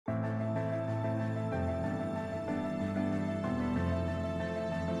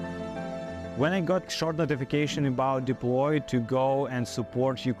When I got short notification about deploy to go and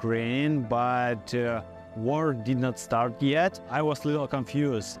support Ukraine, but war did not start yet, I was a little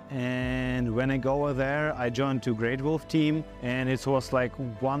confused. And when I go there, I joined to Great Wolf team, and it was like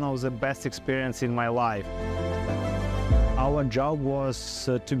one of the best experiences in my life. Our job was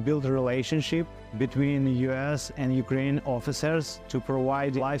to build a relationship between US and Ukraine officers to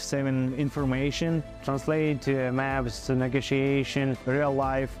provide life-saving information, translate maps, negotiation, real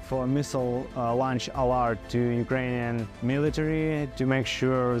life for missile launch alert to Ukrainian military to make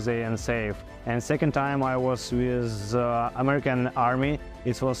sure they are safe. And second time I was with American Army.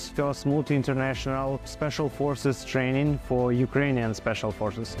 It was first multi-international special forces training for Ukrainian special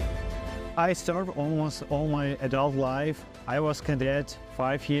forces. I served almost all my adult life. I was cadet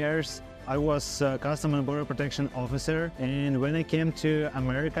 5 years. I was a Customs and Border Protection officer, and when I came to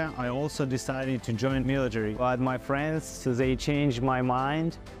America, I also decided to join military. But my friends, they changed my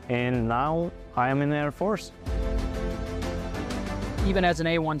mind, and now I am in the Air Force. Even as an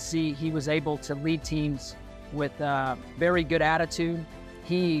A1C, he was able to lead teams with a very good attitude.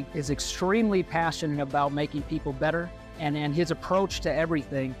 He is extremely passionate about making people better, and his approach to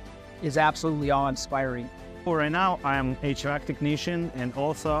everything is absolutely awe-inspiring. Right now, I'm HVAC technician, and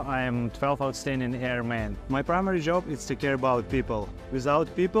also I'm 12th outstanding airman. My primary job is to care about people. Without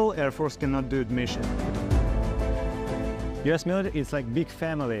people, Air Force cannot do the mission. US military is like big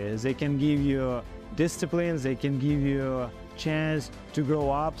family. They can give you discipline, they can give you a chance to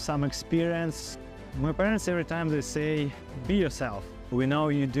grow up, some experience. My parents every time they say, be yourself. We know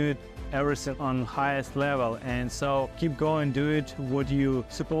you do everything on highest level, and so keep going, do it what you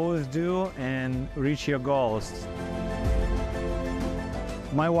supposed to do and reach your goals.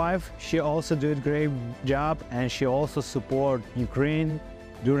 My wife, she also did a great job, and she also support Ukraine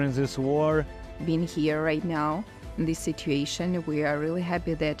during this war. Being here right now in this situation, we are really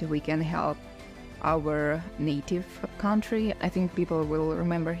happy that we can help our native country. I think people will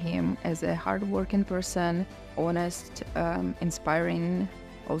remember him as a hardworking person, honest, inspiring,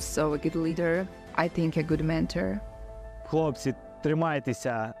 also a good leader, I think a good mentor. Хлопці,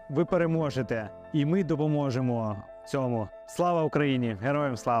 тримайтеся, ви переможете, і ми допоможемо цьому. Слава Україні!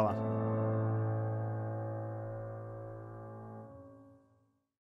 Героям слава!